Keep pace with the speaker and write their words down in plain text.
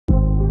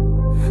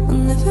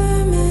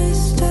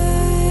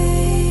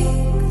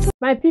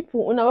My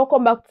people, una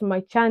welcome back to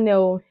my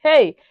channel.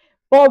 Hey,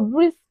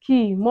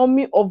 Bobrisky,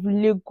 mommy of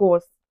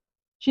Lagos,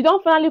 she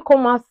don't finally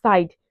come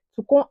outside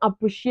to come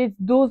appreciate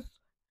those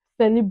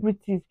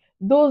celebrities,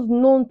 those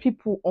known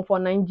people for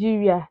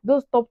Nigeria,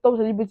 those top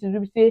celebrities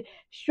we say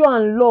show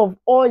and love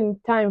all in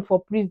time for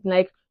prison.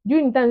 Like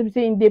during the time we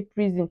say in the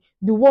prison,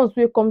 the ones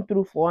wey come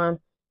through for am,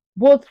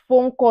 both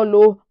phone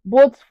call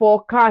both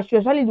for cash,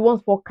 especially the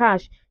ones for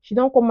cash. She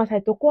don't come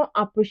outside to come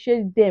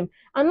appreciate them,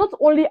 and not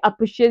only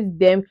appreciate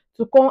them,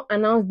 to come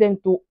announce them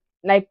to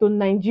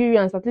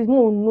Nigerians. At least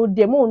more know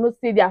them, more know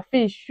say their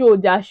face show,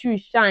 their shoe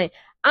shine,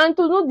 and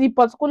to know the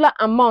particular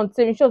amount.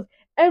 So in short,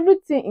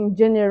 everything in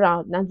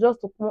general, na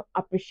just to come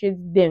appreciate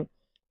them.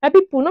 My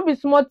people, no be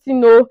small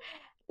thing o.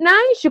 Na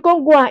she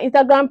come go her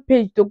Instagram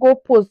page to go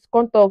post,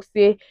 come talk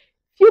say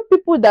few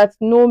people that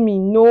know me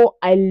know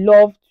I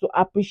love to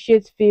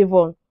appreciate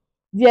favor.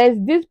 There's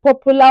this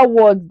popular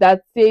word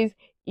that says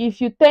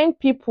if you thank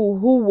people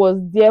who was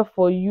there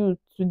for you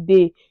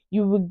today,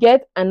 you will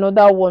get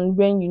another one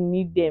when you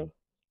need them.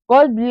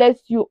 God bless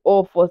you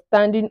all for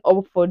standing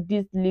up for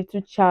this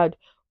little child.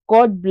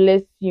 God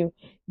bless you.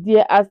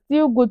 There are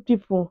still good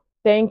people.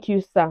 Thank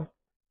you, sir.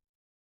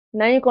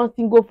 Na him come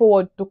still go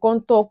forward to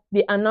come talk,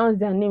 dey announce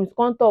their names,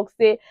 come talk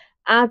say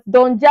Aunt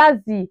Don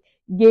Jazzy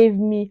gave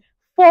me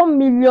 4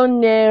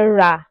 million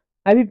naira.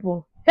 My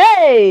people,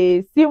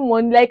 hey, see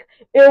money like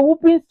a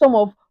whooping sum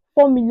of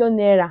 4 million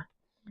naira.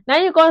 Na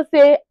him come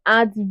say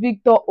Aunt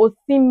Victor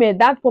Osimhen,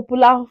 that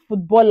popular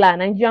footballer,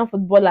 Nigerian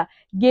footballer,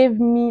 gave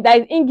me,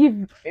 that is him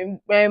give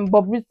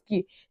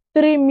Bobrisky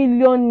 3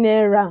 million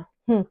naira.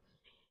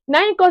 Na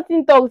him come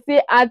still talk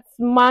say Aunt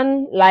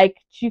man like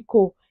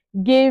Chico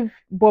gave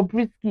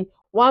Bobrisky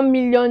 1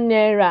 million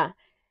naira.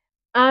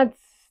 Aunt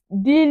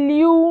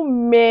Diliu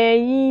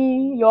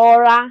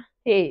Meyora,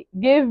 hey,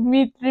 gave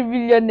me 3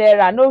 million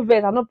naira. No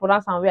vex, I no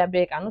pronounce am well,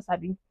 abeg, I no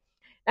sabi.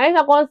 Na him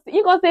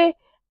come say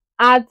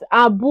Aunt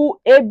Abu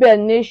Abel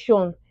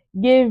Nation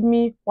gave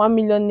me 1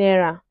 million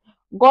naira.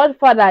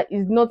 Godfather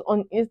is not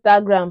on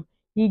Instagram.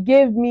 He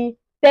gave me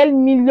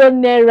 10 million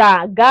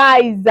naira.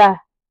 Guys,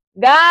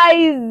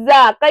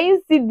 can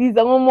you see this?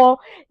 Omo,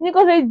 he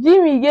come say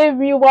Jimmy gave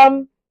me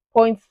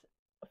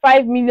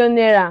 1.5 million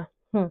naira.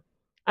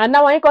 And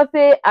now he come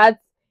say at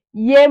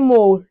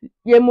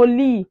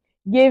Yemoli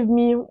gave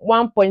me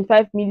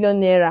 1.5 million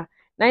naira.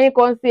 Now he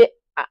come say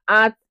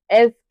at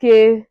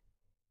SK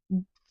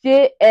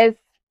JS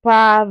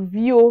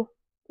Pavio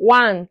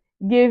 1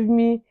 gave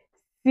me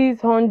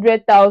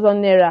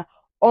 600,000 naira.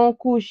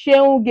 Uncle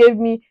Shehu gave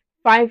me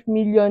 5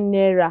 million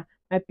naira.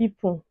 My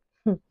people,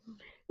 no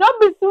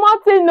be small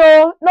thing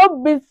o,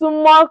 no be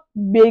small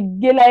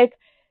gbege. Like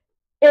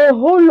a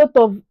whole lot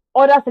of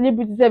other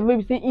celebrities sef wey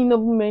be say e no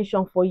even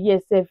mention for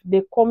here sef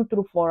dey come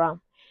through for am.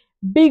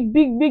 Big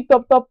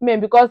top men,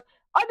 because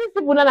all these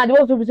people now na the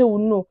ones wey be say we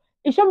know.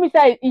 E show me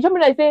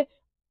like say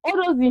all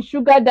those in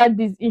sugar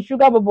daddies, in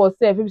sugar bubble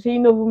sef wey be say e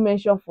no even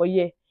mention for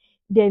here,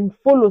 dem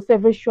follow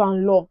sef wey show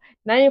am love.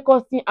 Na him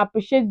come still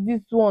appreciate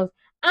these ones.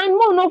 And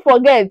more no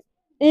forget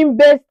im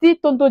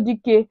bestie Tonto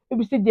Dike, wey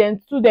be say dem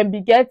two dem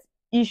be get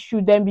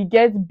issue, dem be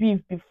get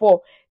beef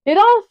before. They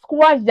don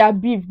squash their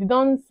beef, they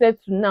don settle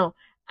now.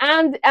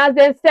 And as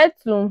dem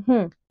settle,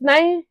 na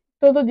him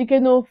Tonto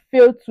Dike no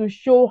fail to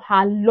show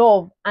her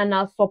love and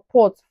her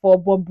support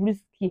for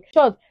Bobrisky.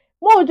 Short,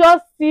 make we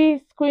just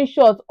see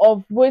screenshot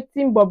of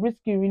wetin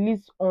Bobrisky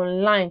release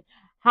online,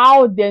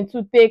 how dem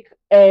two take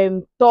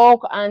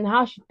talk and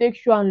how she take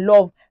show am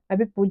love. My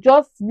people,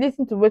 just lis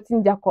ten to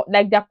wetin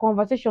their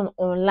conversation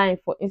online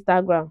for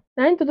Instagram.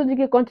 Na him Tonto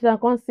Dike come tell am,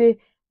 come say,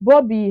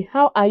 Bobby,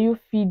 how are you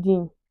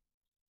feeding?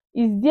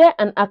 Is there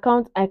an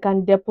account I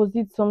can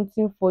deposit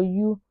something for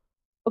you?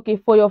 Okay,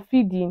 for your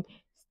feeding.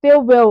 Stay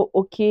well,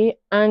 okay,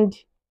 and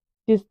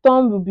the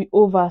storm will be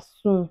over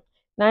soon.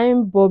 Na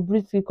him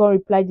Bobrisky come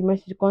reply the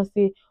message, come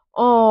say,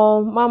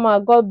 oh mama,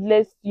 God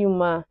bless you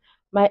ma.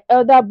 My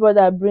elder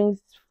brother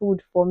brings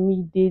food for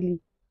me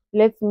daily.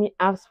 Let me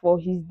ask for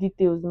his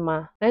details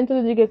ma. Na him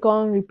Tonto Dike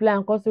come reply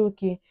and come say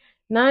okay.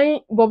 Na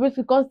him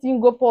Bobrisky come still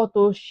go forward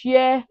to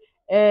share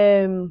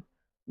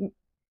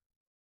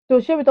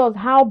with us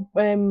how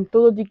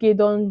Tonto Dike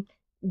don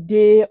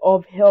dey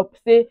of help.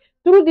 Say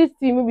through this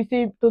thing wey be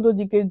say Tonto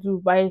Dike do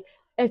by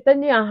ex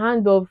ten ding her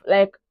hand of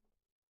like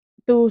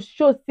to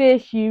show say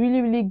she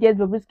really get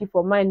Bobrisky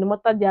for mind, no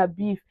matter their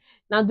beef.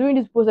 Na during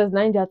this process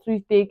na im their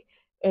two take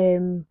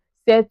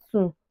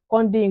settle,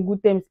 come dey in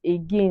good terms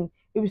again.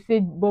 Wey be say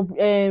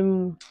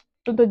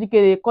Tonto Dike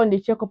dey come dey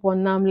check up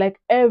on am like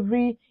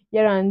every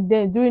here and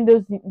then during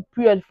those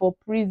period for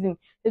prison.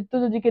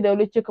 Tonto Dike dey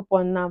always check up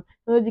on am.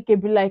 Tonto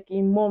Dike be like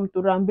im mom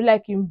to am, be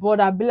like im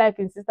brother, be like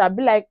im sister,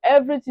 be like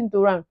everything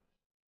to am.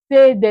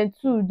 Say dem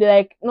two, dey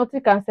like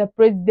nothing can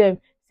separate them.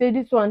 Say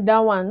this one, that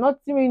one,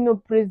 nothing wey no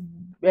praise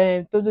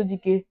Tonto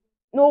Dike,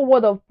 no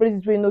word of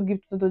praise wey no give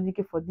Tonto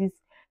Dike for this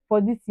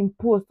im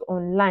post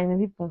online.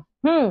 People,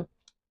 no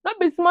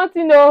be small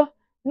thing o,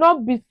 no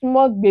be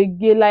small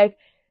gbege. Like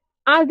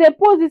as he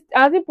post this,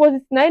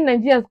 na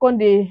Nigerians come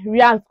dey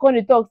react, come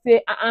dey talk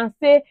say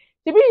say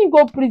shebi he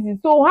go prison,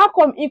 so how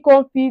come he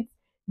come fit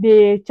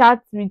dey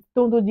chat with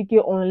Tonto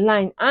Dike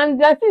online.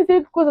 And I see say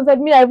because of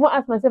me, I even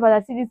ask myself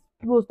as I see this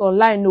post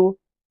online o,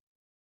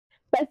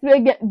 person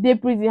wey dey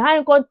prison, how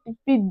im come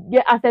fit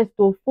get access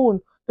to phone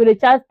to dey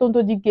chat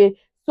Tonto Dike?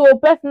 So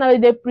person wey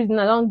dey prison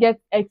na don get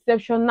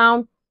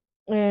exceptional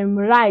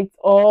right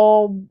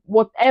or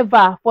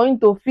whatever for him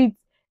to fit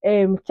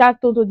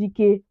chat Tonto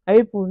Dike. My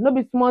pipu, no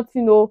be small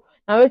thing o.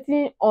 Na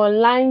wetin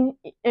online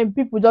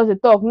pipu just dey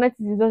talk,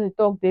 netizens just dey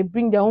talk, dey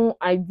bring their own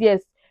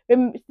ideas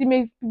wey still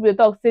make pipu dey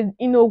talk say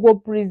e no go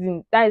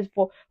prison. That is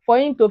for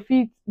him to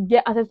fit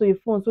get access to a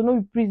phone, so no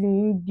be prison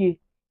him dey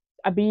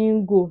abi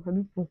him go. My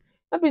pipu,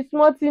 no be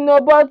small thing o,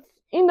 but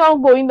him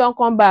don go, him don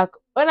come back.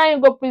 Whether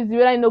him go prison,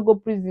 whether him no go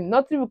prison,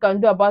 nothing we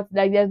can do about it.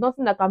 Like there's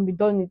nothing that can be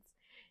done it.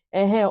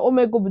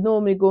 Omego be no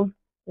omego,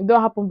 e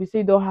don happen be say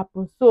e don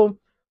happen. So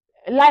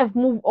life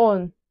move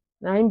on,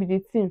 na im be the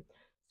thing.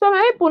 So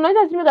my pipu, na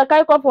just make I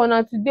carry come for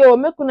una today o.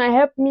 Make una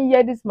help me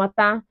hear this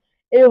matter,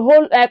 a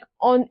whole like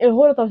on a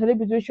whole lot of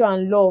celebrity wey show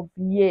am love.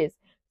 Yes,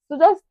 so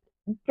just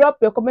drop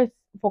your comment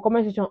for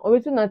comment section on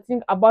wetin una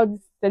think about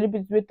this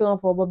celebrity wey turn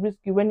up for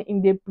Bobrisky when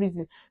im dey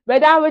prison.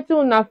 Whether wetin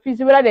una feel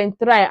say whether dem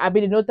try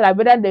abi dem no try,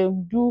 whether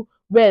dem do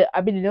well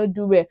abi dem no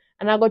do well,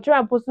 and I go try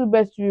my possible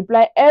best to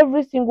reply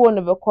every single one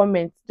of your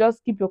comments.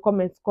 Just keep your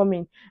comments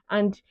coming,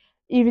 and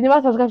if you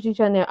never subscribe to the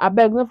channel,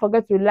 abeg no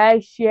forget to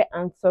like, share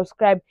and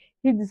subscribe.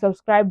 Hit the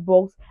subscribe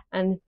box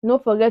and no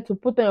forget to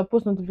put on your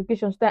post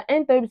notifications so that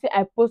anytime you say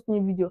I post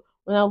new video,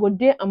 una go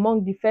dey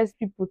among the first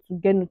people to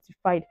get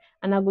notified.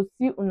 And I go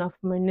see una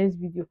for my next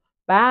video.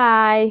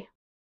 Bye.